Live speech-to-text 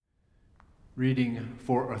Reading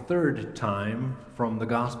for a third time from the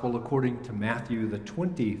Gospel according to Matthew, the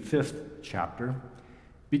 25th chapter,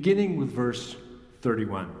 beginning with verse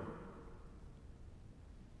 31.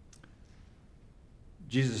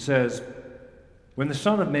 Jesus says, "When the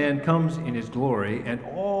Son of Man comes in his glory and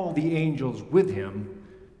all the angels with him,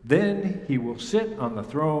 then he will sit on the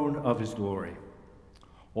throne of his glory.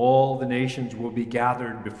 All the nations will be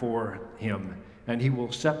gathered before him, and he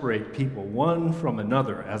will separate people one from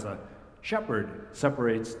another as a shepherd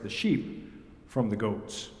separates the sheep from the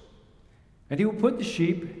goats. And he will put the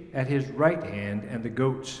sheep at his right hand and the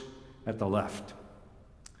goats at the left.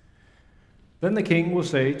 Then the king will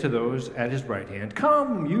say to those at his right hand,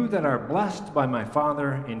 'Come, you that are blessed by my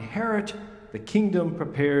Father, inherit the kingdom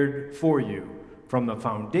prepared for you from the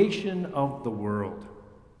foundation of the world.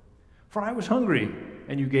 For I was hungry,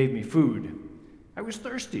 and you gave me food. I was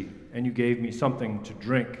thirsty, and you gave me something to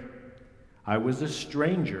drink. I was a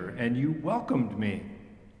stranger, and you welcomed me.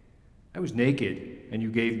 I was naked, and you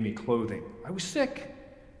gave me clothing. I was sick,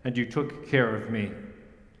 and you took care of me.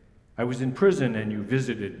 I was in prison, and you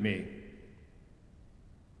visited me.'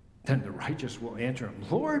 Then the righteous will answer him,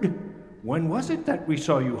 'Lord, when was it that we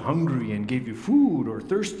saw you hungry and gave you food, or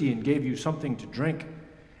thirsty and gave you something to drink?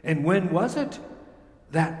 And when was it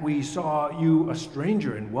that we saw you a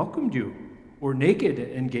stranger and welcomed you, or naked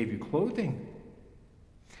and gave you clothing?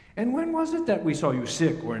 And when was it that we saw you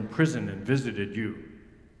sick or in prison and visited you?'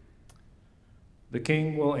 The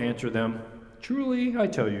king will answer them, 'Truly, I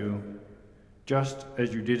tell you, just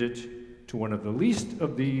as you did it to one of the least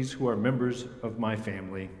of these who are members of my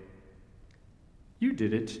family, you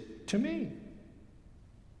did it to me.'"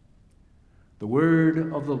 The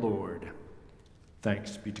word of the Lord.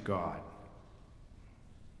 Thanks be to God.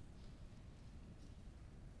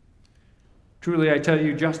 "Truly, I tell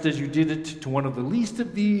you, just as you did it to one of the least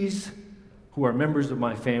of these who are members of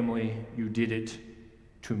my family, you did it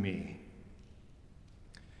to me."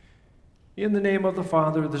 In the name of the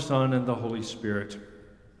Father, the Son, and the Holy Spirit.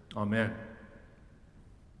 Amen.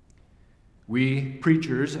 We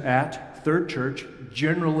preachers at Third Church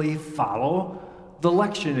generally follow the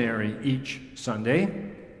lectionary each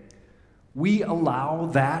Sunday. We allow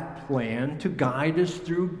that plan to guide us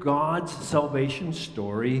through God's salvation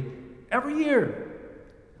story every year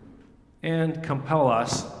and compel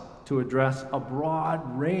us to address a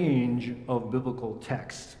broad range of biblical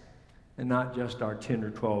texts and not just our 10 or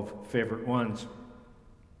 12 favorite ones.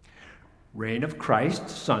 Reign of Christ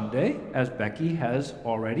Sunday, as Becky has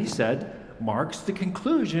already said, marks the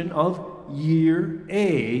conclusion of Year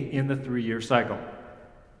A in the 3-year cycle.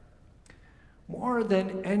 More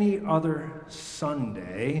than any other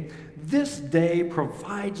Sunday, this day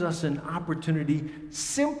provides us an opportunity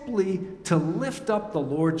simply to lift up the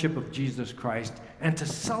Lordship of Jesus Christ and to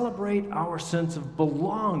celebrate our sense of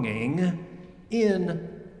belonging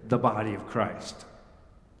in the body of Christ.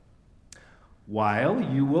 While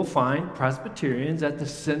you will find Presbyterians at the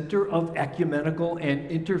center of ecumenical and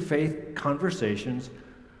interfaith conversations,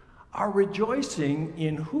 our rejoicing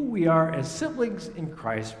in who we are as siblings in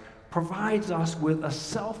Christ provides us with a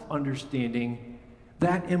self-understanding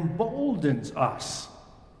that emboldens us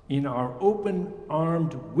in our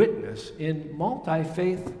open-armed witness in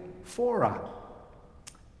multi-faith fora.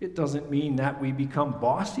 It doesn't mean that we become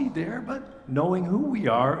bossy there, but knowing who we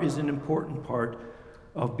are is an important part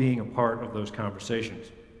of being a part of those conversations.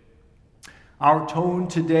 Our tone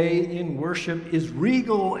today in worship is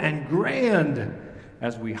regal and grand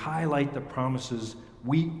as we highlight the promises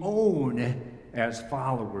we own as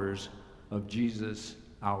followers of Jesus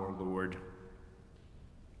our Lord.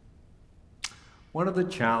 One of the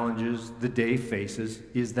challenges the day faces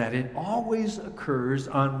is that it always occurs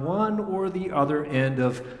on one or the other end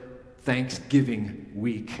of Thanksgiving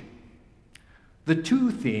week. The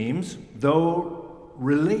two themes, though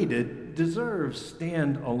related, deserve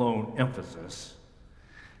standalone emphasis.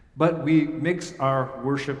 But we mix our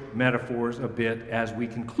worship metaphors a bit as we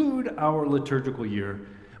conclude our liturgical year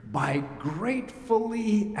by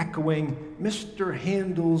gratefully echoing Mr.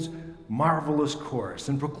 Handel's marvelous chorus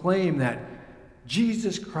and proclaim that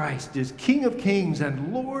Jesus Christ is King of Kings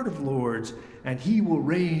and Lord of Lords, and he will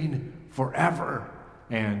reign forever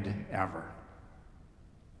and ever.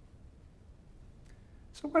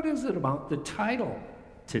 So what is it about the title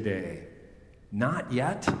today? Not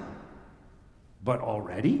yet, but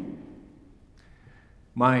already?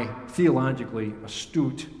 My theologically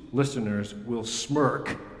astute listeners will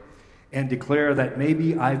smirk and declare that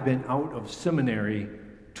maybe I've been out of seminary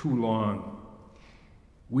too long.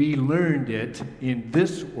 We learned it in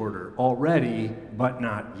this order already, but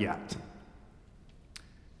not yet.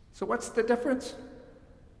 So what's the difference?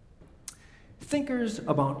 Thinkers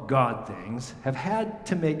about God things have had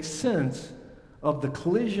to make sense of the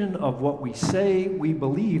collision of what we say we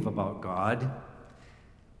believe about God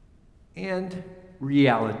and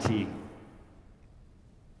reality.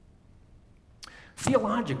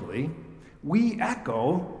 Theologically, we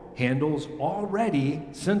echo Handel's already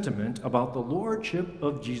sentiment about the lordship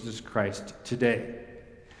of Jesus Christ today.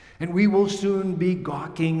 And we will soon be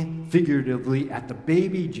gawking figuratively at the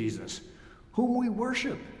baby Jesus, whom we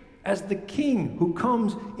worship as the king who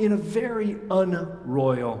comes in a very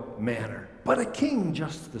unroyal manner, but a king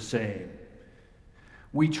just the same.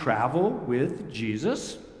 We travel with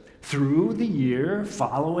Jesus through the year,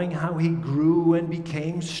 following how he grew and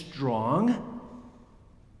became strong.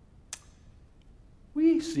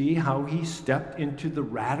 We see how he stepped into the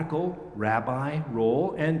radical rabbi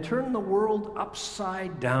role and turned the world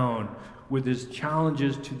upside down with his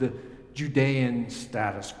challenges to the Judean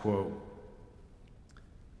status quo.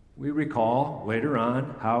 We recall later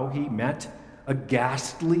on how he met a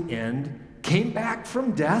ghastly end, came back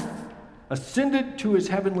from death, ascended to his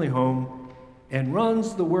heavenly home, and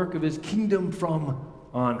runs the work of his kingdom from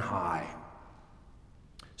on high.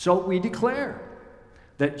 So we declare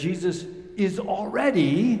that Jesus is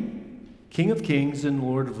already King of Kings and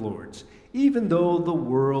Lord of Lords, even though the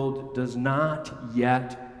world does not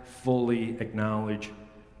yet fully acknowledge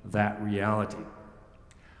that reality.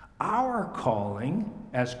 Our calling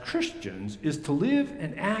as Christians is to live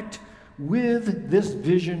and act with this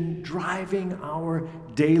vision driving our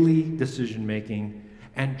daily decision-making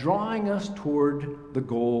and drawing us toward the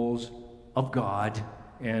goals of God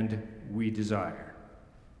and we desire.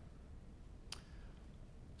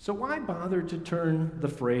 So why bother to turn the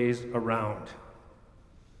phrase around?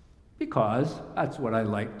 Because that's what I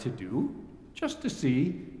like to do, just to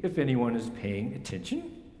see if anyone is paying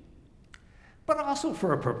attention, but also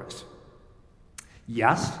for a purpose.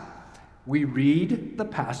 Yes, we read the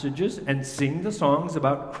passages and sing the songs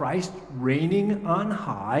about Christ reigning on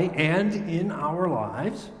high and in our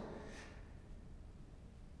lives,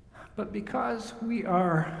 but because we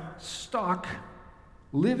are stuck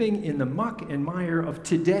living in the muck and mire of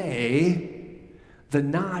today, the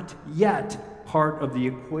not yet part of the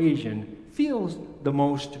equation feels the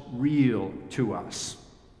most real to us,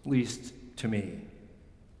 at least to me.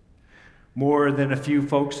 More than a few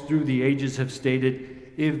folks through the ages have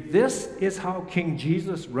stated, if this is how King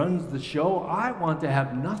Jesus runs the show, I want to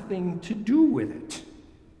have nothing to do with it.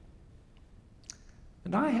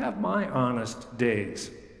 And I have my honest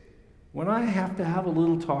days when I have to have a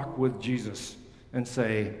little talk with Jesus and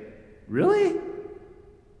say, really?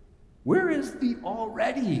 Where is the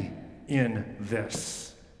already in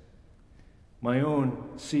this? My own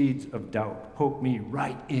seeds of doubt poke me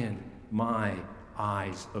right in my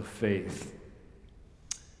eyes of faith.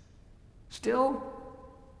 Still,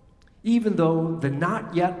 even though the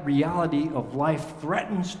not yet reality of life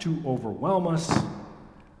threatens to overwhelm us,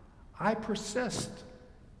 I persist.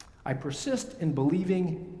 I persist in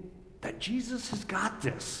believing that Jesus has got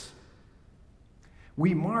this.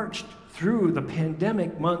 We marched through the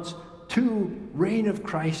pandemic months to Reign of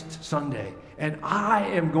Christ Sunday, and I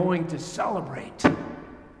am going to celebrate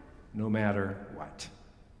no matter what.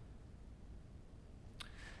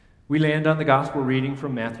 We land on the gospel reading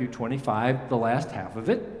from Matthew 25, the last half of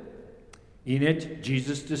it. In it,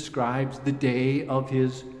 Jesus describes the day of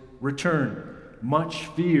his return, much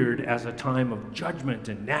feared as a time of judgment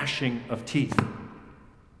and gnashing of teeth.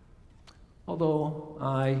 Although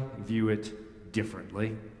I view it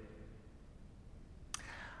differently.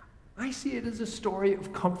 I see it as a story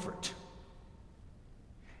of comfort.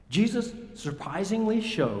 Jesus surprisingly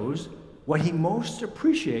shows what he most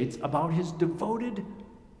appreciates about his devoted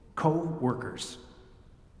co-workers.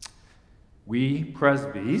 We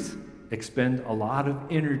presbys expend a lot of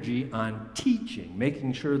energy on teaching,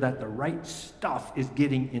 making sure that the right stuff is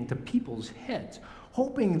getting into people's heads,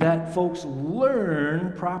 hoping that folks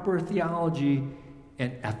learn proper theology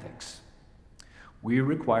and ethics. We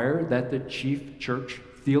require that the chief church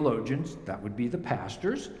theologians, that would be the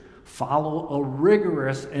pastors, follow a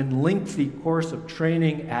rigorous and lengthy course of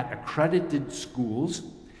training at accredited schools.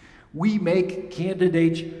 We make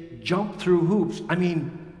candidates jump through hoops,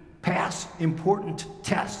 pass important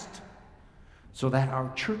tests, so that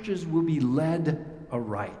our churches will be led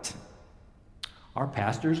aright. Our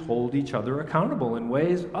pastors hold each other accountable in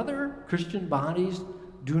ways other Christian bodies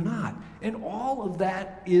do not, and all of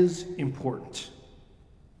that is important.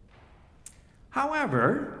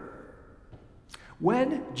 However,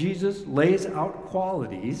 when Jesus lays out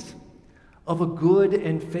qualities of a good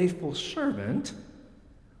and faithful servant,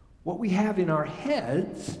 what we have in our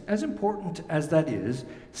heads, as important as that is,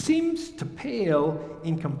 seems to pale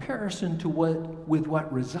in comparison to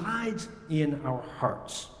what resides in our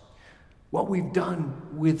hearts, what we've done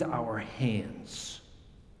with our hands.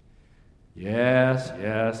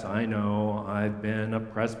 Yes, I know. I've been a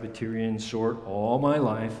Presbyterian sort all my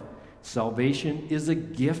life. Salvation is a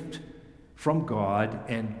gift from God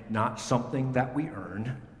and not something that we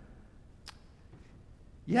earn.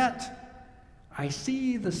 Yet, I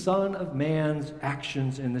see the Son of Man's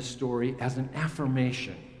actions in this story as an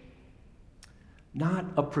affirmation, not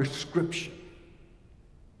a prescription.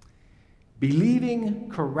 Believing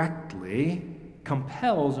correctly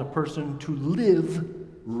compels a person to live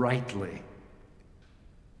rightly.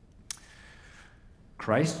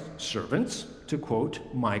 Christ's servants, to quote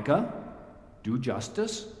Micah, do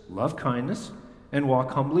justice, love kindness, and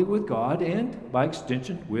walk humbly with God and, by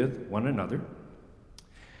extension, with one another.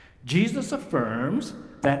 Jesus affirms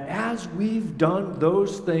that as we've done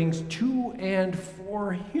those things to and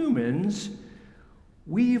for humans,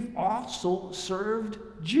 we've also served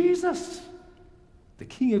Jesus, the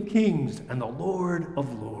King of Kings and the Lord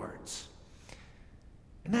of Lords.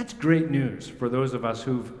 And that's great news for those of us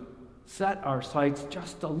who've set our sights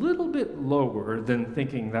just a little bit lower than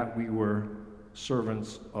thinking that we were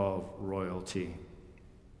servants of royalty.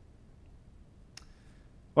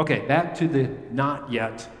 Okay, back to the not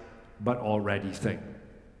yet but already thing.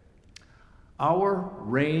 Our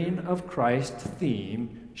reign of Christ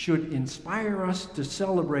theme should inspire us to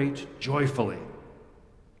celebrate joyfully.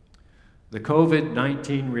 The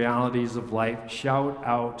COVID-19 realities of life shout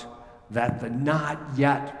out that the not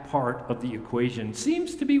yet part of the equation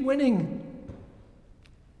seems to be winning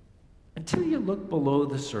until you look below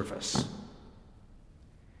the surface.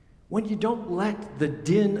 When you don't let the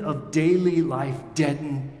din of daily life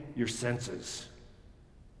deaden your senses.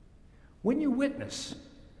 When you witness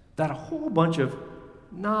that a whole bunch of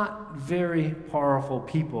not very powerful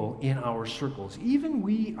people in our circles, even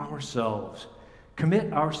we ourselves,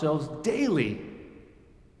 commit ourselves daily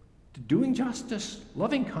to doing justice,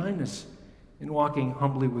 loving kindness, and walking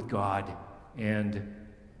humbly with God and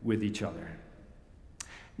with each other.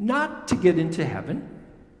 Not to get into heaven,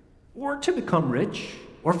 or to become rich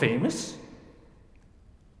or famous,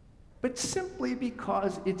 but simply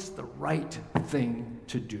because it's the right thing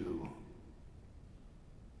to do.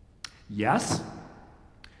 Yes,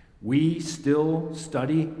 we still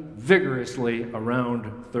study vigorously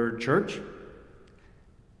around Third Church,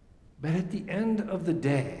 but at the end of the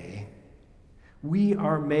day, we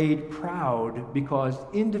are made proud because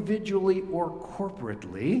individually or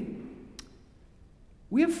corporately,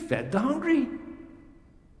 we have fed the hungry,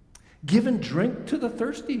 given drink to the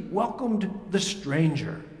thirsty, welcomed the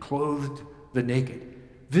stranger, clothed the naked,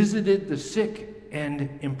 visited the sick and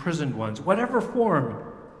imprisoned ones, whatever form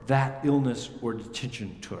that illness or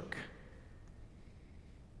detention took.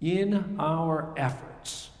 In our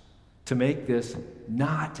efforts to make this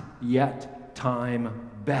not yet time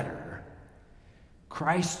better,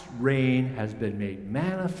 Christ's reign has been made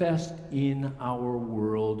manifest in our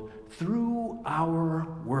world through our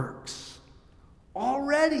works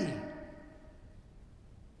already.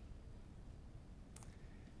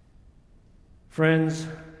 Friends,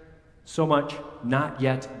 so much not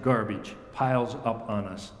yet garbage piles up on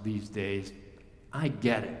us these days. I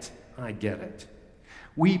get it.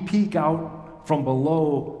 We peek out from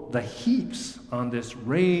below the heaps on this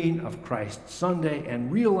Reign of Christ Sunday and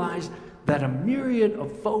realize that a myriad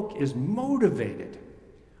of folk is motivated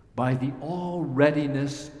by the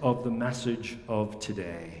all-readiness of the message of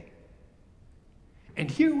today. And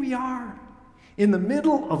here we are, in the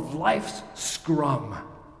middle of life's scrum.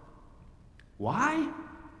 Why?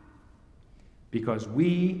 Because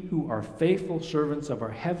we who are faithful servants of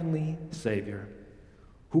our heavenly Savior,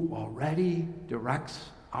 who already directs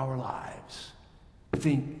our lives,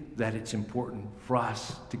 think that it's important for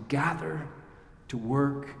us to gather, to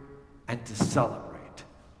work, and to celebrate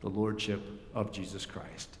the Lordship of Jesus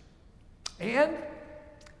Christ. And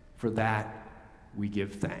for that, we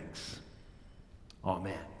give thanks.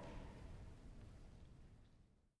 Amen.